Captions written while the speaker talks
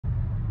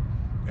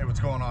Hey,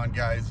 what's going on,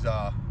 guys? So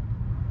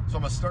I'm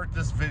gonna start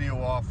this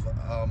video off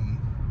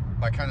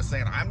by kind of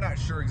saying I'm not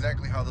sure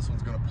exactly how this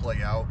one's gonna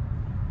play out.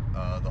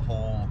 The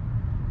whole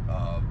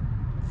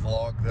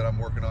vlog that I'm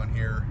working on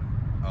here.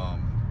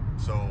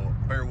 So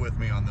bear with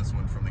me on this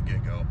one from the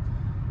get-go.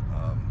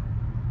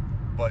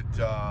 But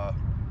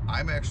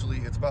I'm actually,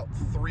 it's about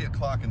 3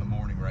 o'clock in the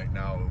morning right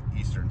now,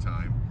 Eastern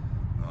time.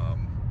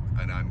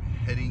 And I'm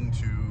heading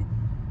to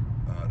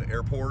the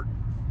airport,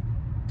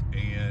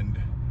 and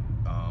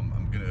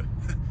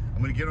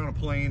I'm gonna get on a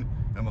plane.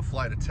 I'm gonna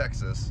fly to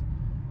Texas,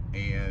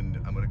 and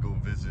I'm gonna go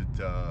visit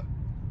a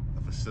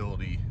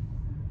facility.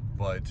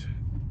 But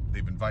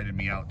they've invited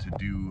me out to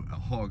do a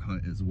hog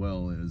hunt as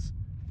well as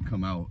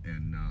come out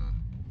and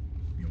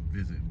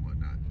visit and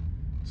whatnot.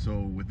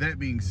 So with that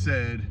being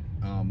said,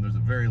 there's a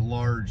very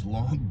large,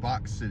 long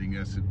box sitting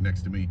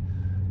next to me.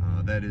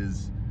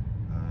 That's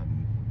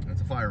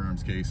a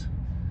firearms case.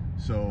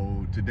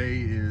 So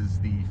today is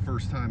the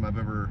first time I've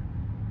ever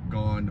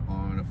gone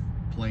on a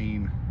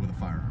plane with a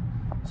firearm.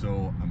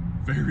 So I'm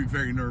very,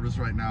 very nervous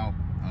right now.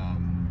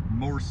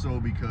 More so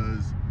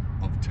because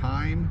of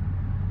time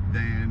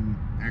than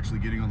actually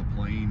getting on the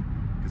plane,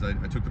 because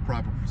I took the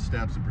proper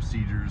steps and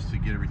procedures to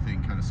get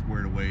everything kind of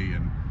squared away,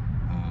 and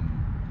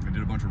I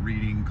did a bunch of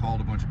reading,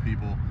 called a bunch of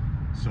people.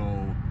 So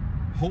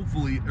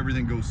hopefully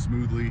everything goes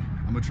smoothly.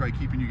 I'm gonna try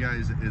keeping you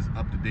guys as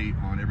up to date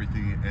on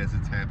everything as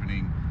it's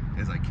happening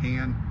as I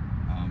can.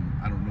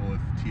 I don't know if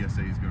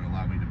TSA is going to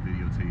allow me to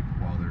videotape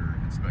while they're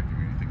inspecting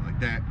or anything like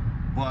that,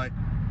 but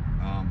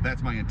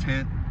that's my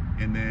intent.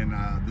 And then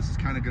this is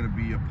kind of going to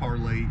be a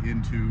parlay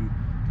into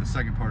the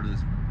second part of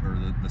this, or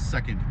the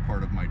second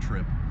part of my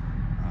trip,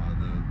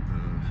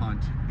 the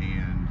hunt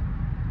and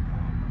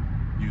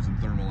using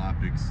thermal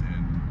optics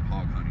and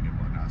hog hunting and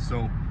whatnot.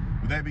 So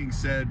with that being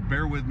said,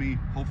 bear with me.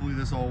 Hopefully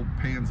this all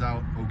pans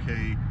out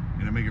okay,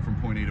 and I make it from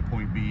point A to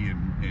point B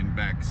and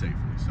back safely.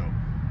 So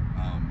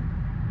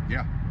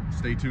yeah,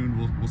 stay tuned.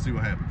 We'll see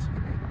what happens.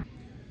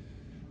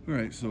 All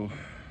right, so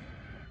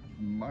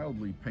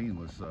mildly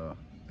painless.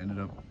 Ended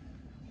up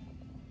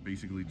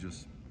basically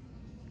just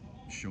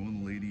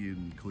showing the lady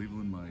in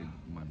Cleveland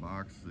my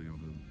box, the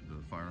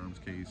firearms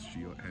case.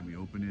 She had me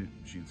open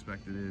it. She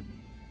inspected it.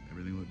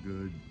 Everything looked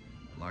good.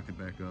 Locked it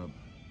back up.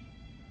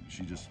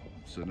 She just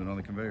sitting it on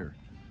the conveyor.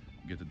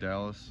 Get to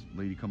Dallas.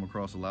 Lady come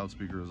across a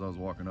loudspeaker as I was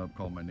walking up,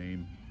 called my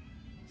name.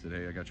 Said,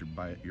 "Hey, I got your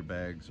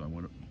bag." So I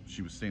went.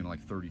 She was standing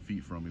like 30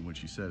 feet from me when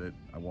she said it.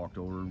 I walked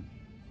over,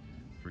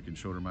 freaking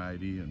showed her my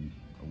ID, and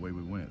away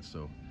we went.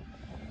 So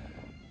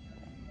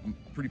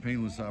pretty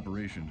painless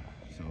operation.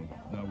 So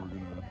now we're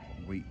gonna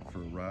wait for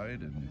a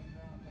ride and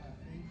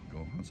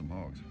go hunt some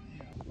hogs.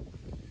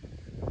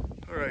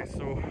 All right,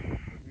 so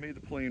made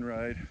the plane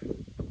ride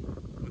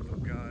with the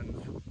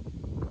guns.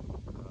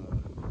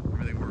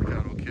 Everything worked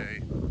out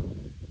okay,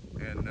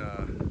 and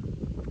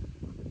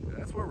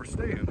that's where we're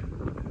staying.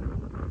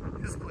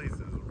 This place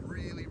is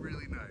really,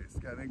 really nice.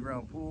 Got an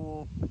in-ground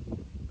pool.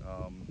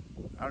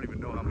 I don't even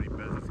know how many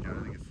beds it's got.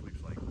 I think it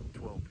sleeps like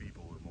 12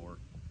 people or more.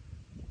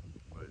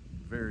 But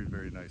very,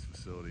 very nice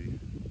facility.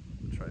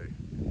 I'll try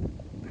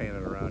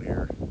panning around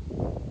here.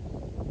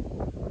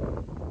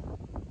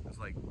 It's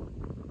like,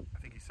 I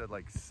think he said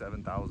like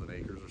 7,000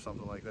 acres or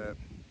something like that.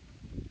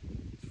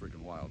 It's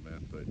freaking wild,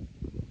 man. But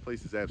the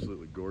place is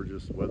absolutely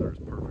gorgeous. Weather is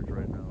perfect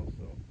right now,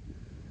 so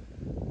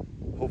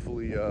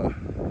hopefully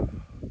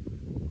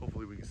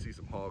we can see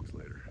some hogs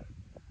later.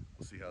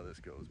 We'll see how this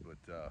goes, but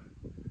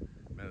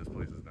man, this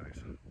place is nice.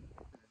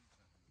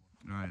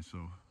 All right, so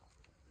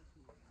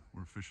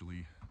we're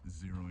officially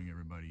zeroing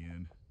everybody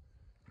in.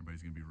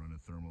 Everybody's gonna be running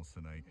thermals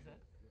tonight.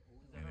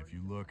 And if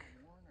you look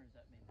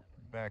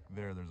back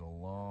there, there's a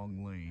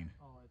long lane.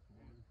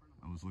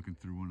 I was looking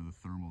through one of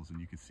the thermals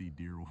and you could see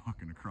deer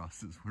walking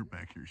across as we're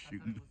back here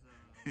shooting.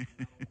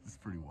 It's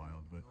pretty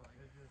wild, but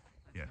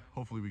yeah,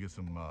 hopefully we get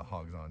some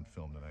hogs on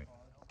film tonight.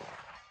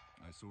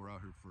 All right, so we're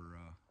out here for,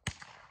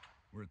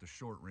 we're at the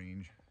short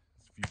range.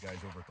 There's a few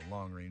guys over at the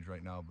long range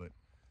right now, but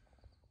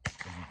as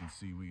you can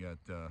see, we got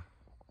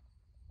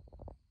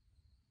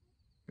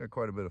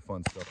quite a bit of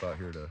fun stuff out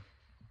here to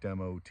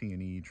demo,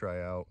 T&E,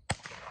 try out,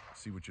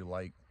 see what you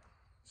like,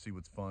 see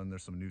what's fun.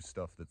 There's some new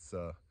stuff that's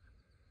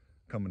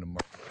coming to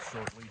market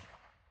shortly.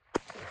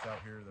 It's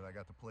out here that I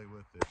got to play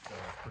with. It's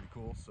pretty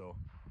cool. So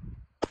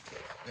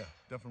yeah,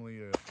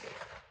 definitely a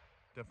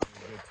good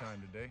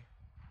time today.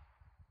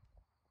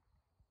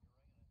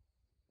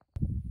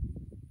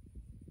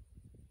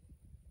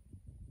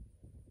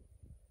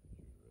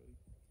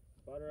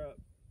 Spot her up.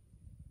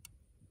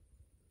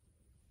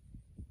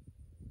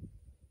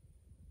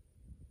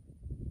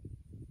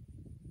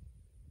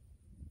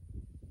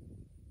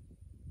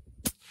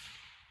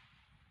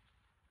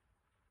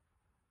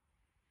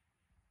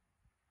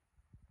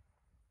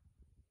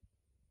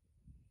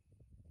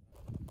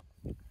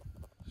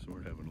 So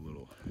we're having a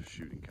little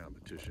shooting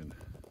competition,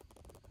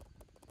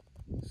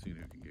 seeing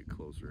who can get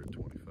closer at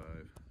 25.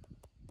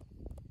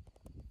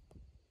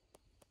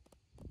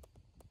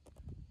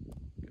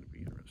 Gonna be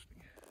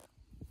interesting.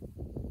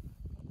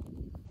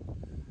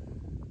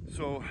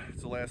 So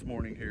it's the last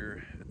morning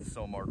here at the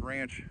Sellmark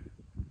Ranch.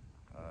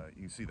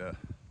 You can see the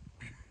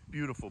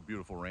beautiful,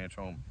 beautiful ranch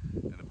home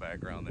in the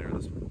background there.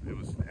 It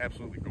was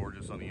absolutely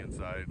gorgeous on the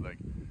inside. Like,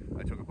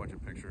 I took a bunch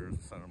of pictures,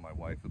 sent them to my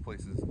wife. The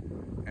place is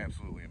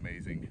absolutely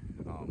amazing.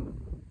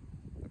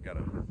 I've got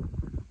a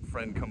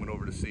friend coming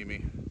over to see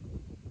me.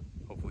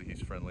 Hopefully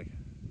he's friendly.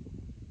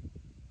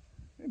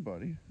 Hey,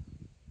 buddy.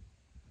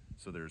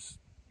 So there's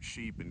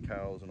sheep and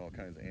cows and all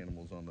kinds of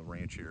animals on the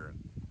ranch here.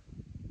 And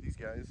these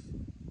guys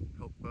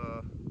help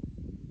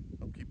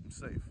keep them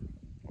safe.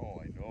 Oh,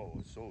 I know,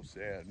 it's so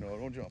sad. No,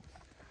 don't jump.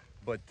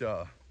 But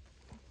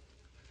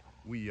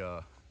we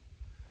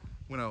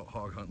went out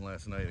hog hunting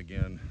last night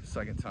again,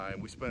 second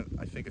time. We spent,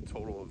 I think, a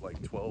total of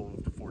like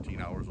 12 to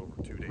 14 hours over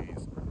 2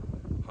 days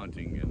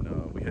hunting,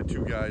 and we had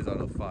 2 guys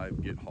out of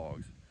 5 get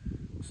hogs.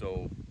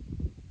 So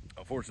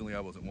unfortunately,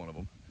 I wasn't one of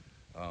them.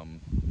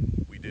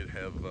 We did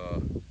have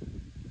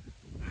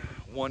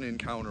one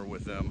encounter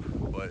with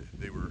them, but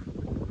they were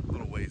a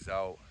little ways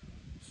out.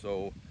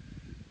 So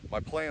my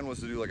plan was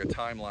to do like a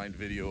timeline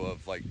video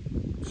of like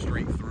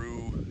straight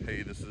through,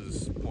 hey, this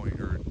is point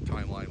or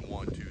timeline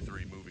 1, 2,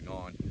 3, moving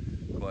on.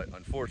 But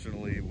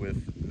unfortunately,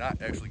 with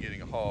not actually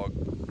getting a hog,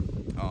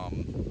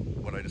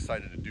 what I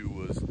decided to do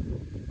was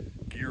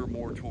gear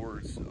more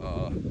towards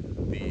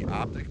the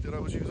optic that I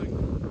was using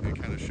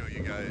and kind of show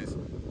you guys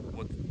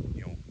what,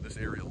 you know, this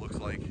area looks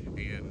like,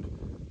 and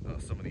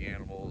some of the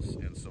animals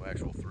and some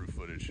actual through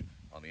footage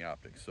on the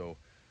optic. So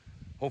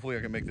hopefully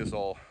I can make this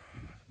all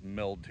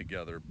meld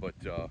together, but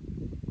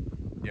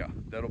yeah,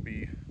 that'll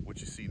be what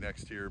you see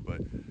next here.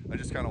 But I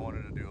just kind of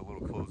wanted to do a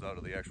little close out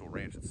of the actual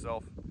ranch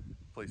itself.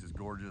 The place is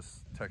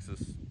gorgeous.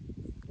 Texas,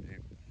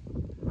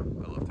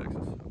 I love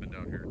Texas. I've been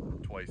down here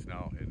twice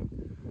now,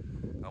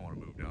 and I want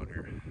to move down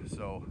here.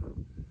 So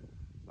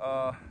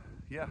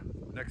yeah,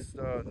 next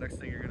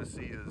thing you're gonna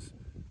see is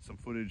some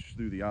footage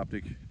through the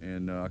optic,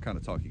 and I'll kind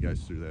of talk you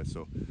guys through that.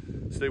 So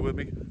stay with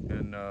me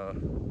and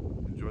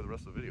enjoy the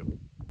rest of the video.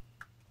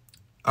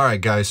 All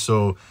right, guys,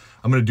 so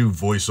I'm going to do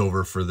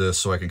voiceover for this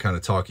so I can kind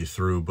of talk you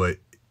through, but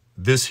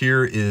this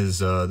here is,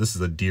 this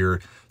is a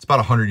deer. It's about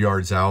 100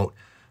 yards out,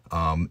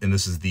 and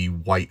this is the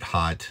white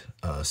hot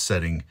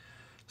setting.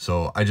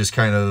 So I just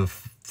kind of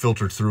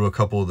filtered through a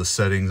couple of the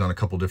settings on a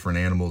couple different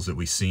animals that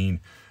we've seen,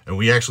 and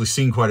we actually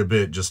seen quite a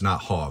bit, just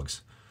not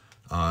hogs.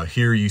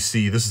 Here you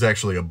see, this is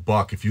actually a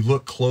buck. If you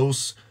look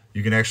close,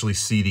 you can actually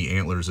see the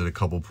antlers at a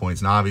couple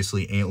points. Now,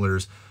 obviously,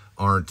 antlers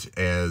aren't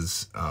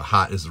as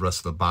hot as the rest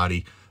of the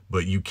body,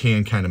 but you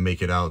can kind of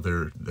make it out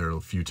there a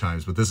few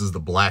times. But this is the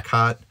black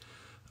hot.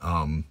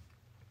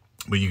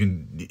 But you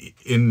can,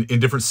 in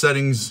different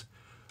settings,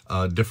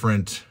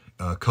 different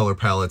color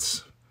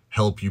palettes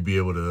help you be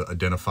able to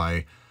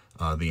identify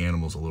the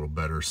animals a little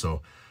better.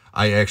 So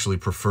I actually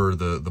prefer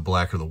the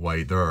black or the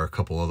white. There are a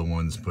couple other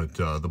ones, but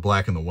the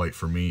black and the white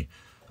for me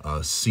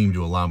seem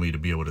to allow me to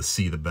be able to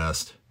see the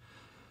best.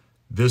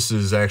 This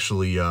is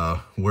actually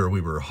where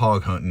we were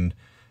hog hunting,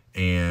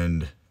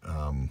 and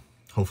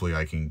hopefully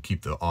I can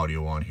keep the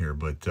audio on here,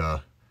 but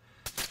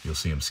you'll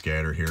see them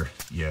scatter here.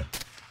 Yeah,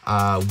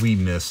 we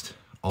missed,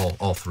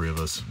 all 3 of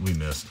us, we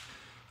missed.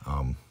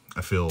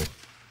 I feel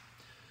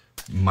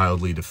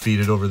mildly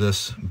defeated over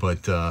this,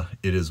 but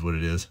it is what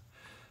it is.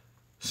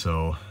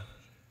 So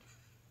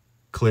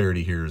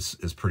clarity here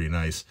is pretty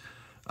nice.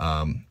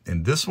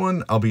 And this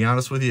one, I'll be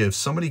honest with you, if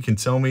somebody can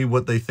tell me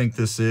what they think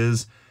this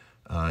is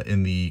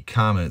in the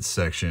comments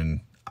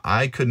section,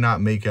 I could not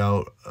make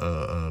out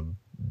a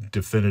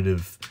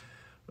definitive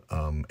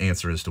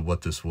answer as to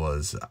what this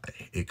was.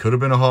 It could have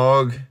been a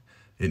hog.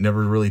 It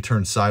never really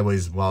turned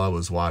sideways while I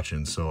was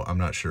watching, so I'm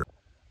not sure.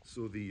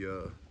 So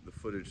the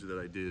footage that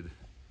I did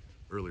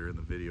earlier in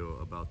the video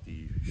about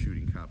the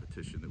shooting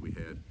competition that we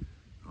had,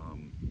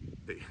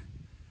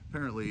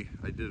 apparently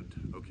I did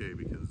okay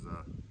because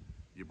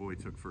your boy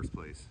took first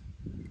place,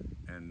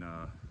 and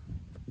I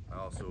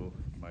also,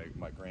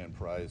 my grand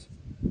prize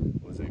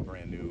was a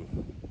brand new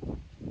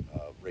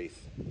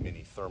Wraith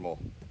Mini Thermal.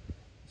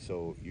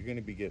 So you're going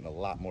to be getting a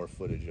lot more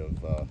footage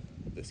of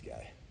this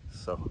guy.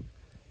 So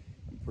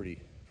I'm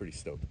pretty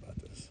stoked about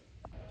this.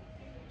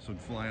 So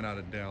flying out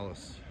of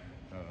Dallas,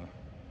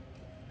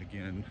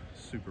 again,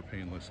 super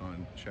painless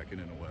on checking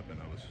in a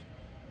weapon. I was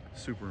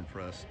super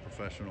impressed,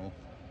 professional,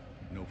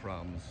 no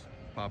problems.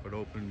 Pop it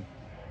open,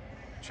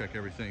 check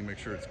everything, make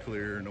sure it's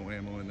clear, no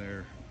ammo in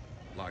there,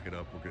 lock it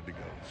up, we're good to go.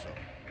 So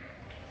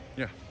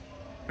yeah,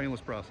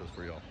 painless process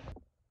for y'all.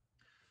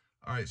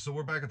 All right, so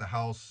we're back at the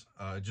house.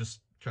 Just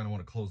kind of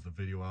want to close the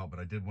video out, but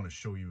I did want to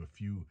show you a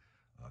few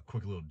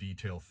quick little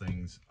detail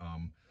things.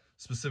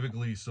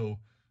 Specifically, so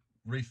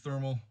Wraith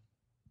Thermal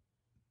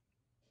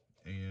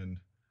and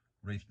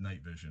Wraith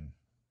Night Vision.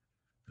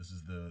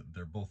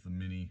 They're both the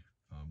mini,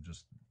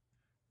 just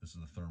this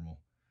is the thermal.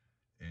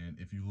 And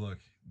if you look,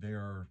 they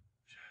are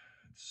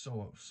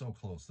so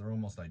close. They're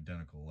almost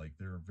identical. Like,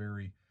 they're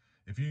very,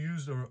 if you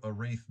used a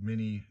Wraith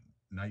Mini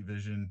Night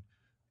Vision,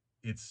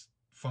 its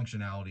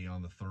functionality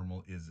on the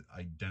thermal is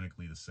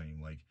identically the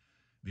same. Like,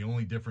 the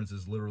only difference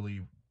is literally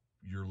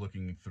you're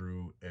looking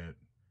through at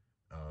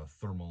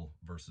thermal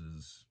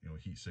versus, you know,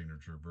 heat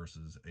signature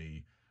versus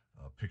a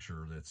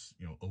picture that's,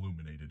 you know,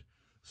 illuminated.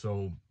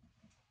 So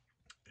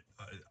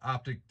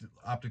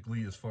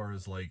optically, as far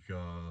as like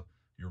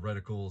your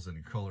reticles and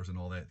your colors and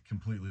all that,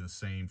 completely the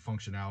same.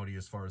 Functionality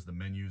as far as the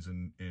menus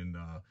and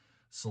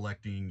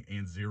selecting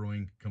and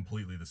zeroing,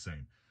 completely the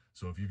same.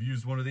 So if you've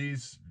used one of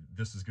these,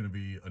 this is going to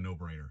be a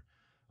no-brainer.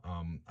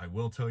 I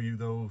will tell you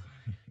though,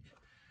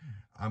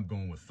 I'm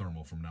going with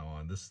thermal from now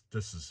on. This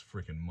is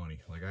freaking money.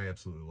 Like, I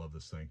absolutely love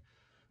this thing.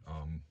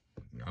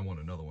 I want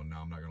another one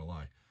now, I'm not gonna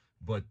lie.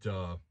 But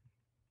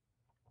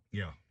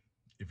yeah,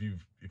 if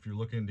you're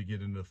looking to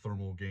get into the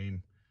thermal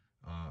game,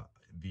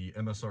 the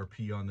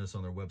MSRP on this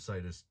on their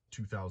website is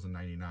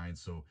 $2,099.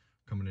 So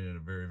coming in at a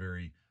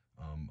very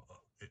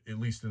at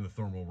least in the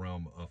thermal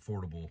realm,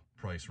 affordable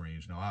price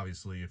range. Now,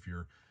 obviously, if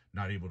you're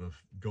not able to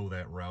go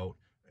that route,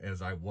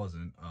 as I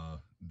wasn't,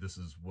 this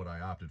is what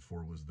I opted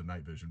for, was the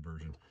night vision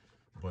version.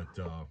 But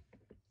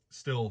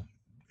still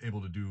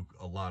able to do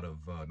a lot of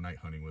night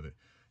hunting with it.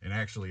 And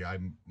actually,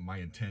 my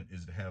intent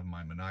is to have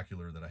my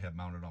monocular that I have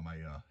mounted on my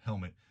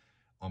helmet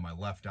on my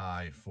left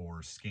eye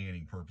for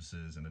scanning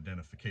purposes and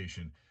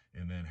identification,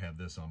 and then have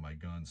this on my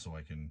gun so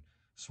I can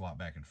swap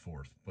back and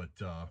forth. But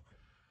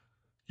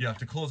yeah,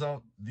 to close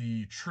out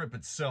the trip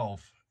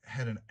itself,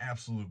 had an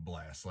absolute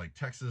blast. Like,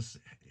 Texas,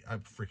 I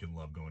freaking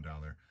love going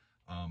down there.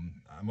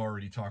 I'm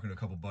already talking to a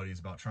couple buddies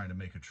about trying to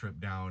make a trip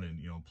down, and,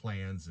 you know,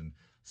 plans and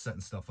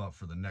setting stuff up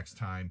for the next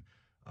time.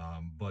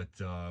 But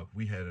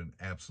we had an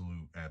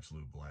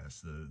absolute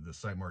blast. The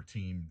Sightmark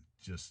team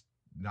just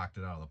knocked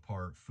it out of the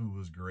park. Food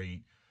was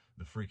great.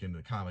 The freaking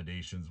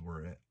accommodations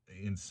were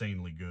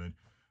insanely good.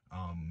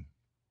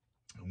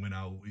 Went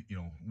out, you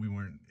know, we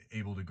weren't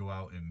able to go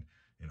out and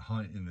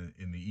hunt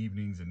in the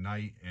evenings and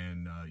night,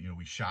 and you know,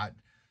 we shot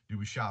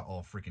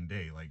all freaking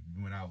day. Like,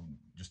 we went out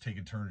just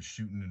taking turns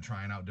shooting and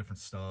trying out different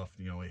stuff.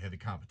 You know, we had the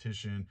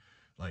competition.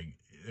 Like,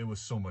 it was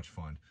so much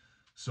fun.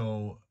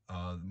 So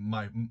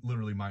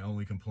literally my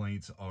only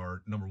complaints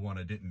are, number one,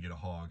 I didn't get a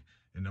hog,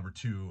 and number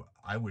two,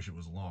 I wish it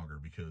was longer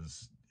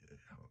because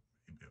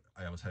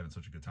I was having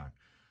such a good time.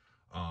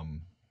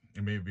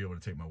 And maybe be able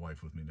to take my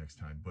wife with me next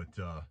time. But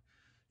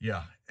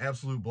yeah,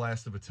 absolute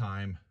blast of a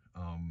time.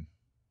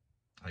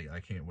 I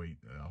can't wait.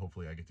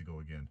 Hopefully I get to go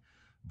again.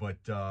 But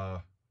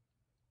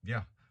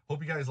yeah,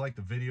 hope you guys liked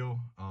the video.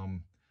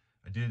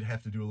 I did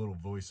have to do a little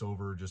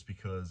voiceover just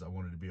because I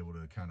wanted to be able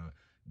to kind of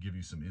give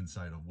you some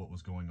insight of what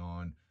was going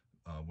on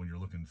when you're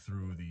looking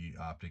through the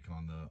optic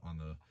on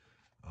the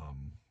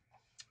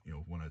you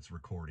know, when it's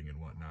recording and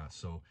whatnot.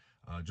 So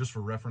just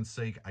for reference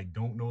sake, I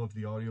don't know if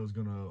the audio is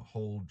going to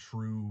hold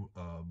true,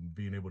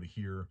 being able to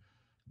hear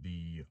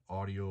the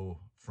audio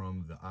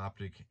from the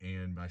optic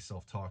and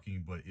myself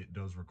talking, but it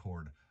does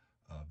record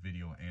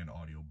video and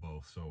audio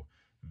both. So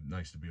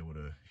nice to be able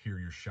to hear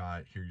your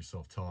shot, hear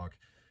yourself talk,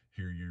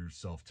 hear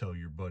yourself tell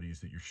your buddies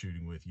that you're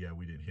shooting with, yeah,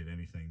 we didn't hit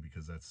anything,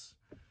 because that's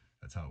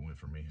how it went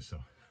for me. So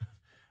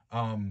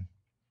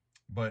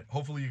but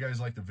hopefully you guys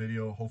liked the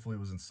video. Hopefully it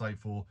was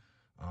insightful.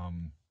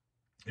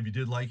 If you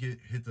did like it,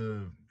 hit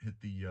the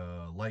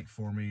like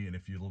for me. And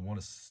if you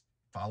want to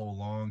follow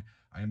along,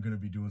 I am going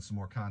to be doing some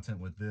more content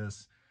with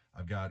this.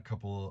 I've got a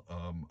couple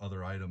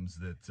other items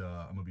that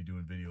I'm going to be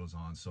doing videos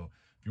on. So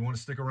if you want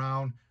to stick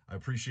around, I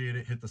appreciate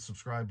it. Hit the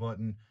subscribe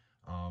button.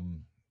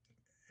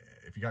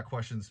 If you got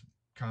questions,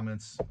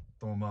 comments,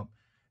 throw them up.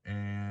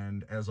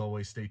 And as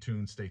always, stay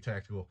tuned, stay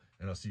tactical,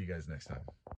 and I'll see you guys next time.